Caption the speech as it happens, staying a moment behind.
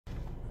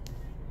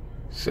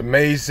It's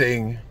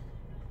amazing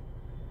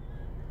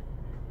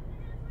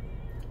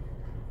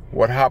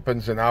what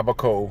happens in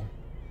Abaco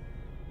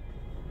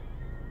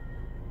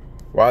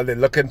while they're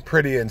looking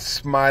pretty and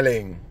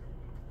smiling.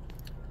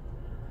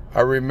 I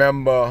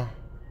remember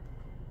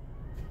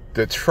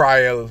the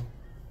trial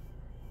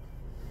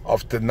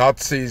of the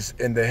Nazis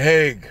in The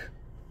Hague.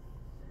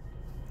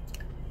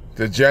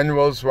 The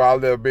generals, while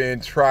they're being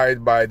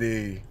tried by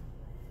the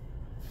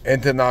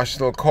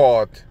International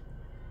Court,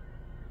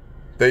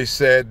 they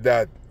said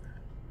that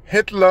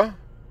Hitler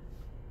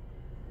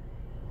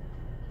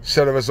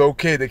said it was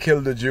okay to kill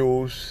the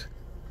Jews.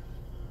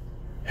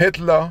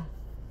 Hitler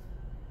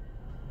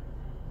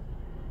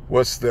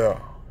was the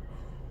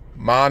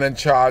man in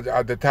charge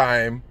at the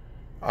time,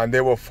 and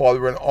they were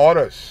following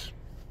orders.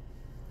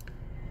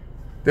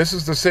 This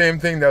is the same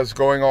thing that's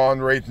going on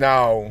right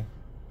now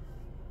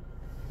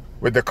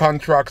with the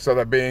contracts that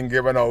are being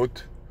given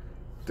out.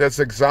 That's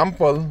an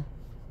example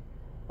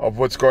of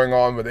what's going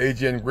on with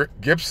Adrian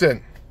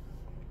Gibson.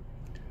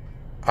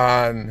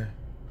 And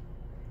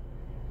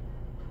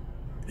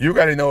you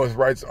got to know if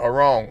right or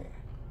wrong.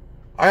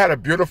 I had a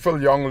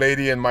beautiful young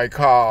lady in my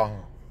car,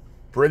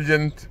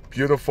 brilliant,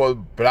 beautiful,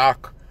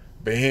 black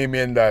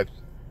Bahamian, that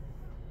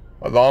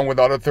along with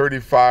other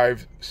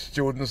 35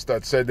 students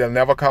that said they'll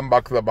never come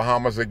back to the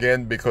Bahamas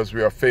again because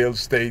we are a failed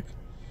state.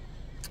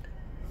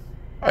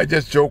 I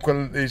just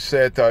jokingly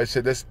said to her, I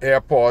said, this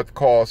airport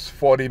costs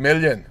 $40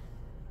 million.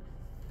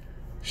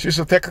 She's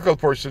a technical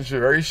person, she's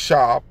very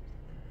sharp.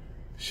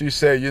 She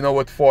said, you know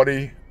what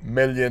 $40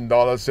 million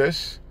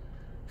is?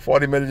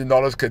 $40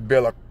 million could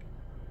build a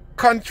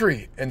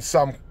country. In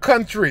some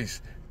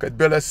countries, could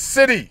build a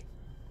city.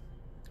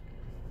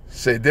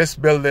 Say this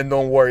building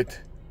don't worth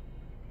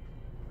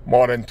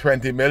more than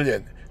 $20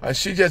 million. And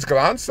she just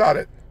glanced at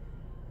it.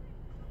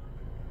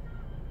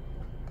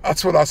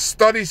 That's what our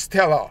studies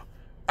tell her.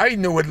 I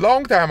knew it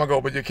long time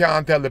ago, but you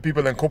can't tell the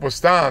people in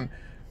Cooperstown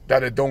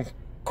that it don't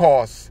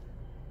cost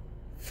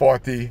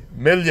 $40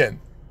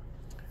 million.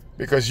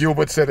 Because you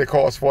would say it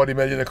costs $40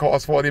 million, it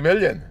costs $40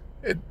 million.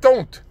 It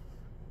don't.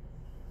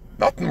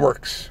 Nothing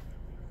works.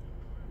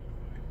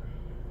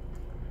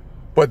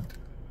 But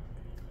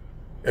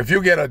if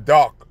you get a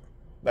dock,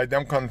 like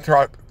them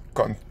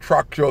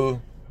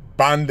contractual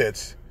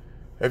bandits,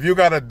 if you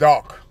got a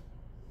dock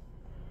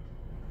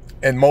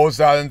in Mose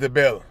Island to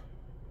build,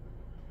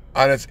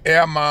 and it's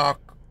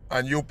earmarked,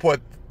 and you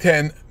put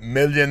 $10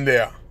 million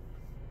there,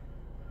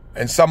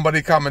 and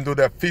somebody come and do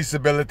the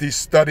feasibility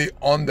study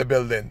on the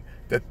building,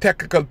 the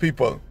technical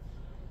people,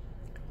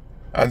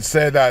 and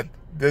say that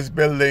this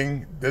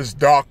building, this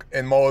dock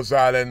in Mose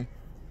Island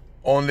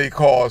only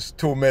costs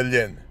 $2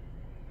 million.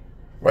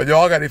 Well, you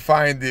all got to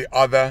find the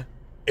other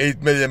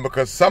 $8 million,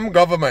 because some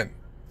government,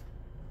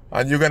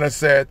 and you're going to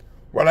say,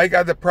 well, I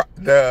got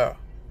the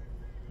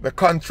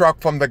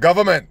contract from the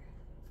government.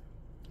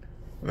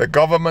 The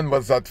government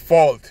was at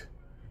fault.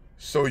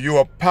 So you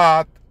are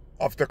part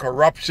of the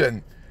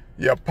corruption.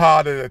 You're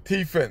part of the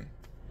thieving.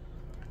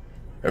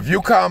 If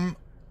you come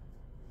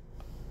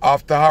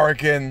after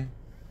Hurricane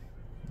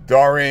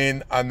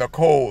Dorian and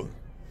Nicole,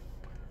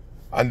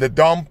 and the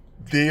dump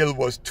deal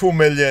was $2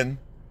 million,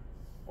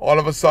 all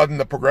of a sudden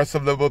the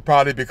Progressive Liberal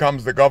Party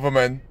becomes the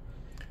government.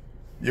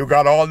 You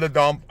got all the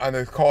dump and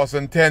it's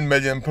costing $10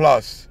 million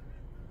plus.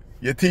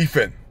 You're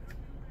thieving.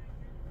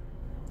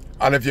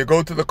 And if you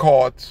go to the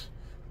courts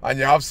and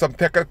you have some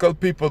technical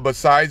people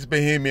besides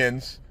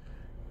Bahamians,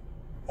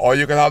 or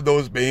you can have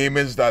those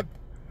Bahamians that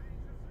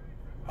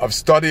have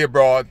studied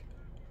abroad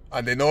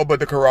and they know about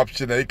the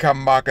corruption, and they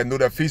come back and do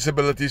their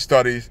feasibility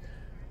studies,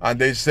 and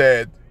they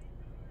said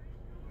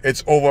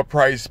it's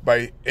overpriced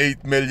by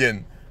 $8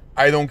 million.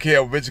 I don't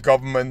care which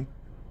government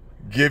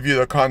give you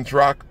the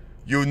contract,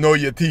 you know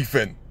you're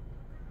thieving.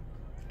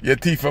 You're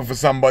thieving for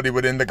somebody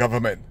within the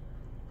government.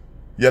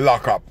 You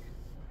lock up.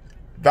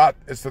 That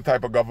is the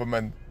type of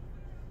government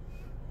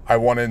I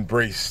want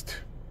embraced.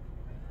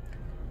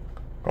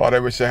 God, I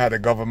wish I had a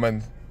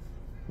government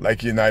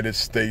like United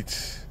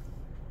States.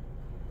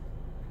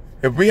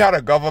 If we had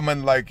a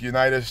government like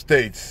United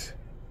States,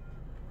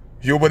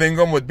 Hubert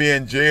Ingham would be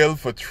in jail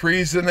for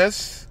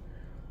treasonous,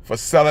 for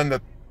selling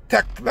the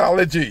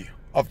technology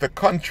of the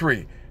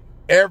country.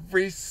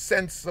 Every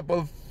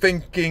sensible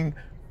thinking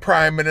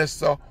prime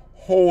minister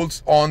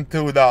holds on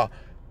to the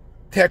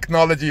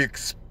technology,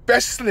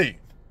 especially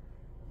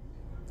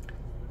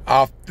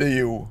after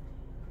you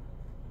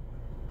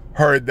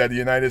heard that the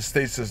United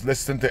States is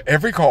listening to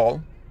every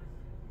call.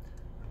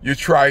 You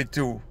try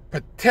to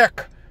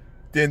protect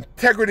the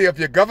integrity of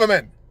your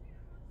government.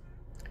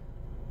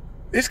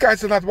 These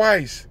guys are not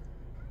wise.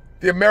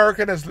 The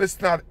American is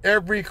listening at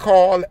every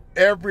call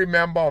every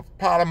member of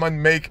parliament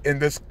make in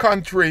this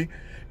country,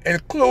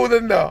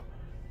 including the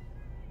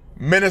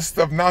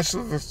Minister of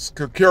National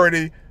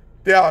Security.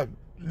 They are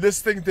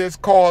listening to his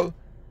call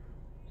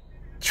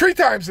 3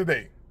 times a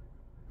day.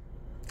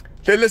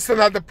 They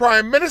listen at the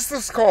Prime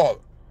Minister's call.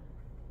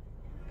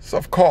 So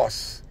of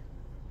course,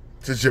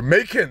 the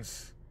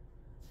Jamaicans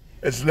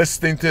is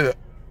listening to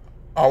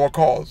our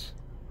calls.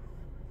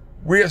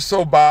 We are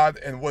so bad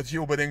in what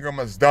Hubert Ingram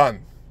has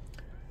done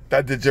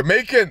that the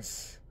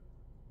Jamaicans,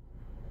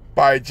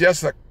 by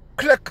just a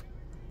click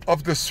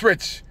of the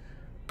switch,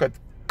 could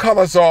cut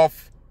us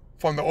off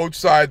from the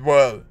outside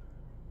world,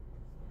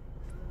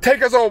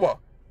 take us over,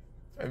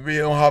 and we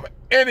don't have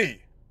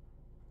any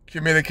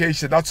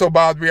communication. That's how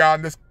bad we are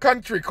in this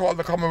country called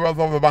the Commonwealth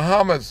of the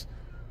Bahamas,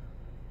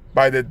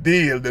 by the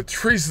deal, the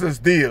treasonous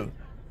deal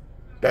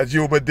that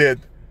Hubert did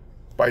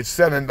by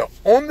selling the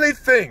only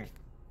thing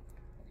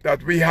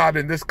that we had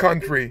in this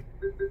country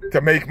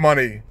to make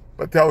money,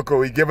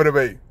 Batelco. He gave it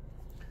away.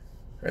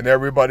 And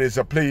everybody's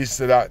pleased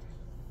to that.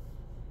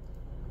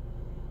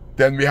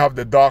 Then we have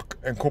the dock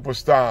in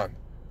Cooperstown.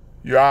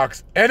 You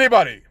ask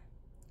anybody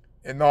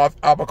in North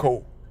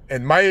Abaco,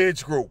 in my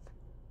age group,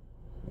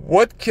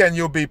 what can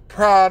you be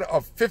proud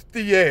of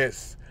 50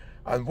 years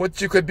and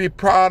what you could be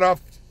proud of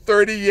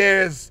 30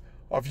 years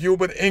of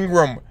Hubert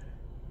Ingram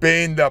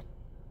being the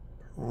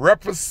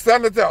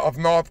representative of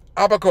North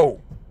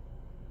Abaco?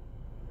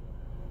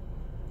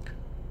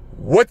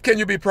 What can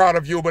you be proud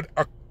of Hubert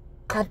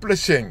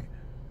accomplishing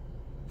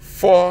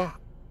for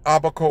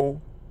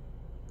Abaco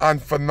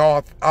and for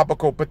North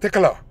Abaco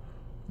particular?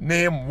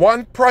 Name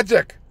one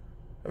project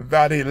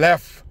that he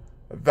left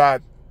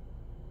that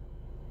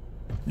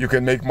you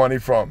can make money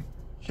from.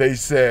 They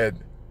said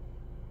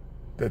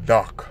the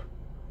dock,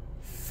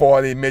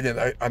 40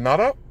 million.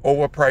 Another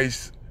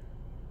overpriced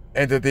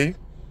entity.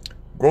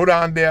 Go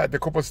down there at the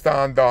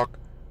Cooperstown dock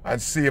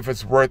and see if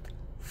it's worth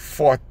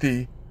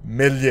 40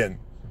 million.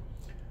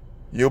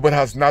 Hubert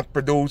has not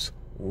produced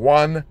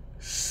one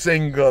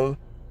single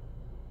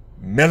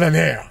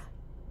millionaire,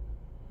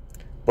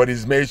 but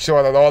he's made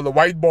sure that all the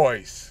white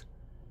boys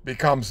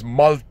becomes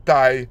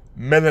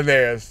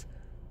multi-millionaires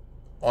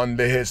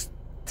under his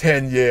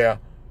 10-year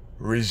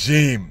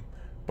regime,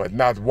 but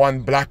not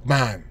one black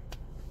man.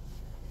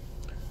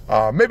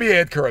 Maybe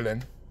Ed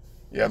Curlin.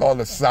 He had all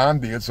the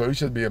sand deals, so he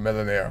should be a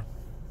millionaire.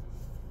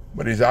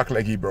 But he's acting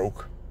like he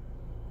broke.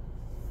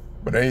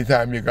 But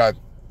anytime you got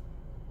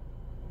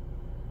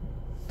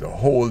the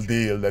whole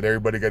deal that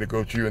everybody got to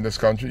go through in this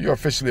country, you're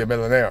officially a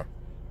millionaire.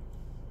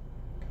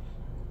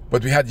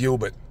 But we had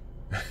Hubert.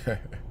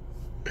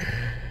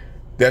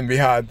 Then we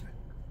had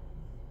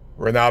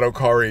Renato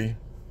Curry.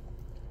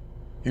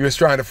 He was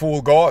trying to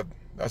fool God.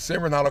 That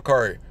same Renato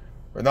Curry.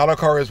 Renato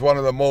Curry is one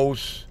of the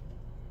most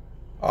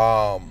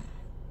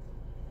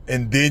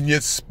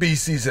endangered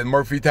species in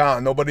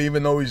Murphytown. Nobody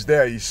even knows he's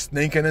there. He's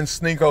sneaking and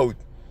sneak out.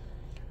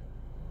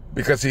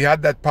 Because he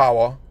had that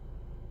power.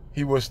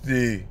 He was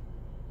the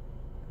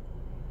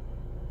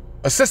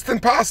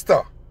assistant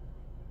pastor,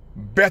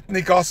 Bethany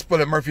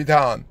Gospel in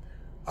Murphytown.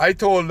 I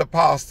told the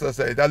pastor,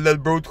 say, that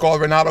little brute called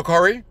Renato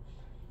Curry,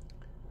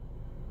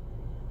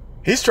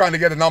 he's trying to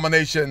get a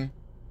nomination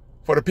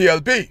for the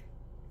PLP.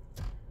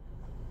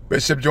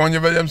 Bishop Junior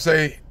Williams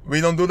say,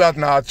 we don't do that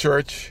in our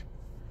church.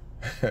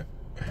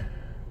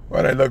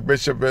 When I look,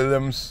 Bishop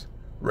Williams,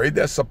 right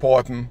there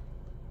supporting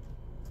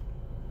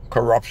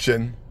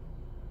corruption.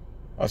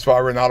 That's why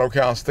Renato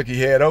can't stick his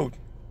head out.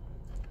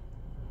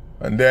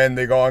 And then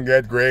they go and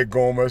get Greg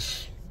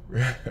Gomez.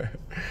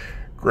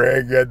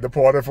 Greg get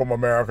deported from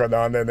America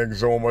down there in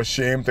Exuma.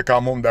 Shame to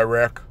come home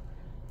direct.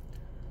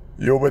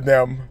 Hubert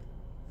them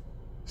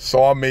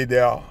saw me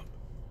there.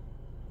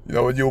 You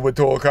know what Hubert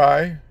told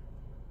Kai?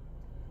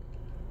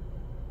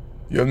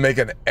 You'll make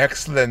an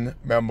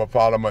excellent member of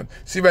parliament.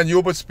 See, when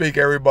Hubert speak,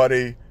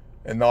 everybody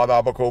in North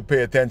Abaco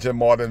pay attention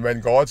more than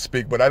when God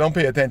speak. But I don't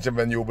pay attention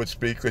when Hubert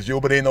speak because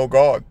Hubert ain't no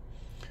God.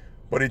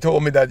 But he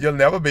told me that you'll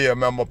never be a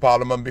member of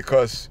parliament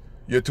because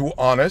you're too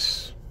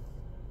honest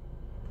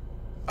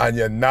and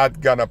you're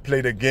not gonna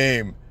play the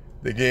game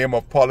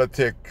of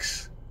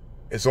politics.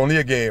 It's only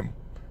a game.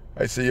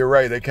 I say, you're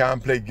right, they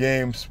can't play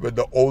games with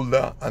the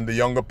older and the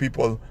younger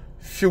people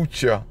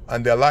future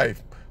and their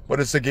life. But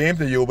it's a game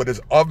to you, but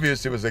it's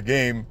obvious it was a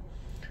game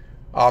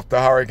after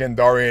Hurricane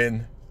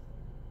Dorian.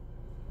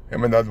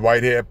 Him and that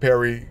white hair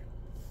Perry,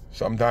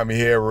 sometimes he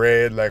hair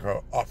red like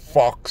a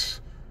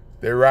fox.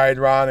 They ride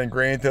around in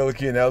Green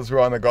Tilkey and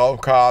elsewhere on the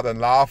golf cart and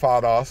laugh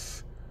at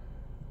us.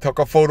 Took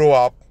a photo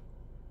up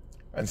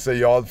and say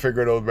y'all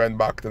figured out went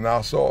back to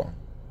Nassau.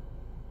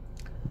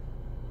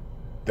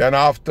 Then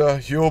after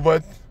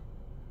Hubert,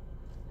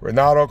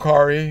 Renato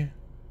Curry,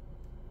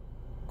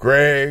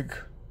 Greg,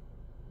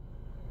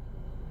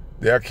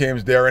 there came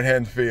Darren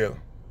Henfield.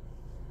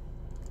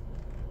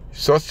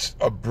 Such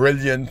a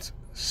brilliant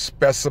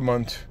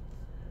specimen.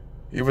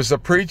 He was a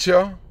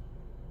preacher.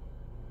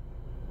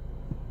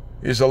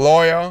 He's a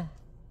lawyer.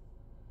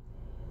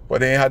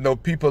 But he had no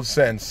people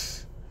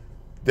sense.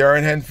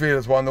 Darren Henfield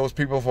is one of those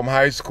people from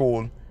high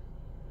school.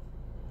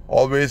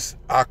 Always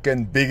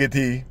acting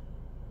biggity.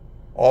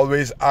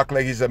 Always act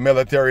like he's a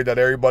military that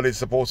everybody's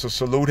supposed to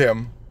salute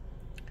him.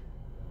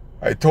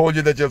 I told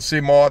you that you'll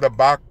see more of the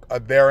back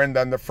of Darren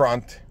than the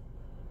front.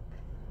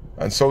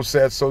 And so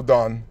said, so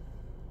done.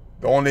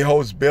 The only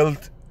house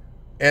built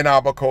in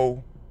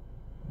Abaco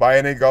by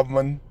any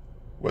government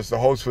was the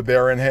house for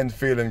Darren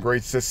Henfield in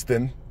Great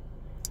Sistine.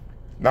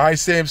 Now I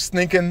see him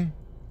sneaking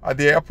at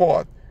the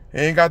airport. He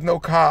ain't got no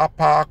car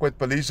park with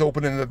police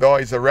opening the door.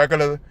 He's a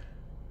regular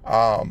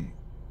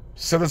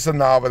citizen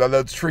now with a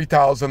little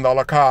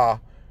 $3,000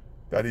 car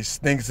that he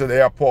sneaks to the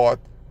airport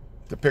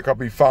to pick up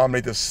his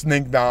family to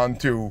sneak down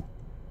to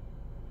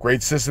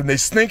Great Sisters. They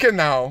sneaking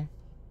now,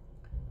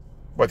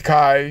 but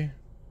Kai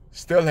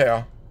still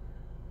here.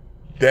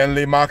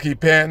 Denley Mackie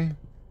Penn,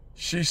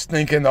 she's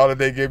sneaking now that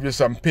they give you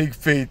some pig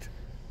feet,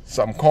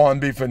 some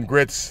corned beef and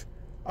grits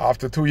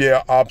after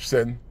 2-year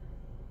absence.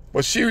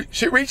 But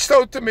she reached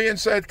out to me and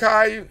said,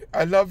 Kai,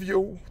 I love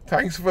you.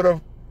 Thanks for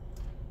the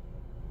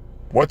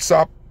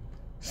WhatsApp.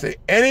 Say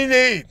any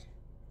need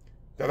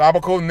that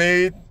Abaco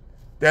need,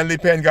 Denley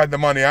Penn got the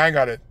money. I ain't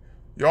got it.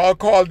 You all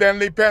call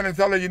Denley Penn and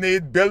tell her you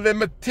need building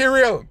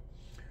material.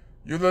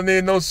 You don't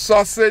need no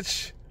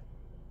sausage,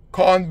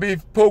 corned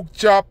beef, pork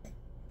chop,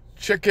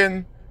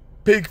 chicken,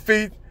 pig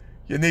feet.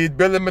 You need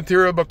building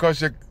material because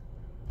you're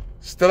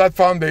still at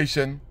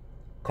foundation.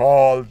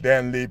 Call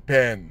Denley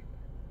Penn.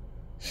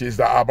 She's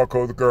the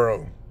Abaco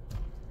girl.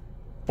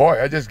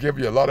 Boy, I just give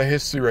you a lot of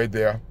history right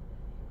there.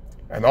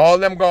 And all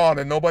them gone,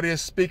 and nobody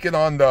is speaking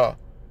on the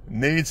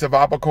needs of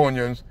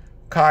Abaconians.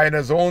 Kai in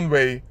his own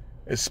way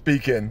is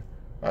speaking,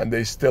 and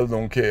they still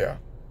don't care.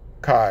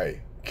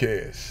 Kai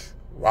cares.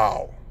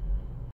 Wow.